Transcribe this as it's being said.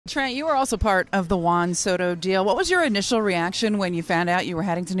Trent, you were also part of the Juan Soto deal. What was your initial reaction when you found out you were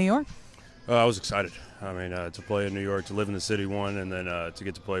heading to New York? I was excited. I mean, to play in New York, to live in the city, one, and then to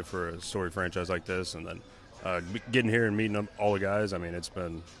get to play for a storied franchise like this, and then getting here and meeting all the guys. I mean, it's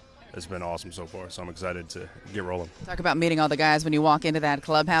been awesome so far. So I'm excited to get rolling. Talk about meeting all the guys when you walk into that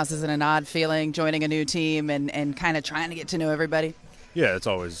clubhouse. Is it an odd feeling joining a new team and kind of trying to get to know everybody? Yeah, it's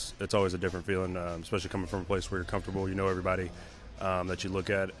always a different feeling, especially coming from a place where you're comfortable. You know everybody that you look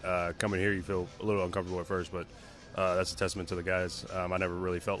at. Coming here, you feel a little uncomfortable at first, but that's a testament to the guys. I never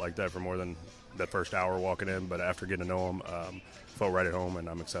really felt like that for more than that first hour walking in, but after getting to know them, felt right at home, and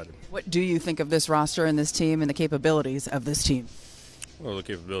I'm excited. What do you think of this roster and this team and the capabilities of this team? Well, the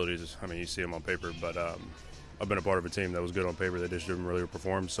capabilities, I mean, you see them on paper, but I've been a part of a team that was good on paper that just didn't really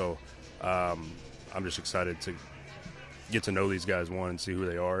perform, so I'm just excited to get to know these guys, one, and see who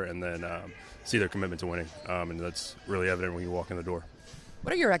they are, and then see their commitment to winning, and that's really evident when you walk in the door.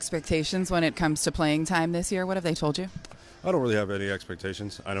 What are your expectations when it comes to playing time this year? What have they told you? I don't really have any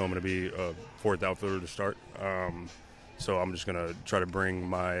expectations. I know I'm going to be a fourth outfielder to start, so I'm just going to try to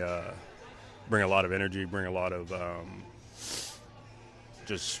bring a lot of energy, bring a lot of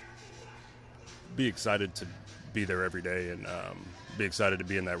just be excited to be there every day, and be excited to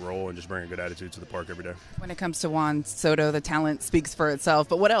be in that role and just bring a good attitude to the park every day. When it comes to Juan Soto, the talent speaks for itself,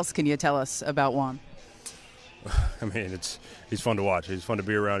 but what else can you tell us about Juan? I mean, he's fun to watch. He's fun to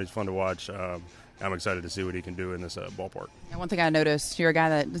be around. He's fun to watch. I'm excited to see what he can do in this ballpark. And one thing I noticed, you're a guy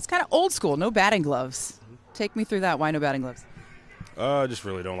that is kind of old school, no batting gloves. Take me through that. Why no batting gloves? I just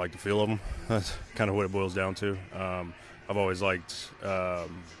really don't like the feel of them. That's kind of what it boils down to. I've always liked not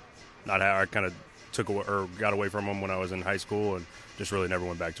how I kind of got away from them when I was in high school, and just really never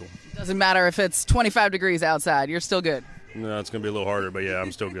went back to them. Doesn't matter if it's 25 degrees outside. You're still good. No, it's going to be a little harder, but yeah,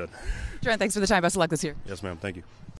 I'm still good. Trent, thanks for the time. Best of luck this year. Yes, ma'am. Thank you.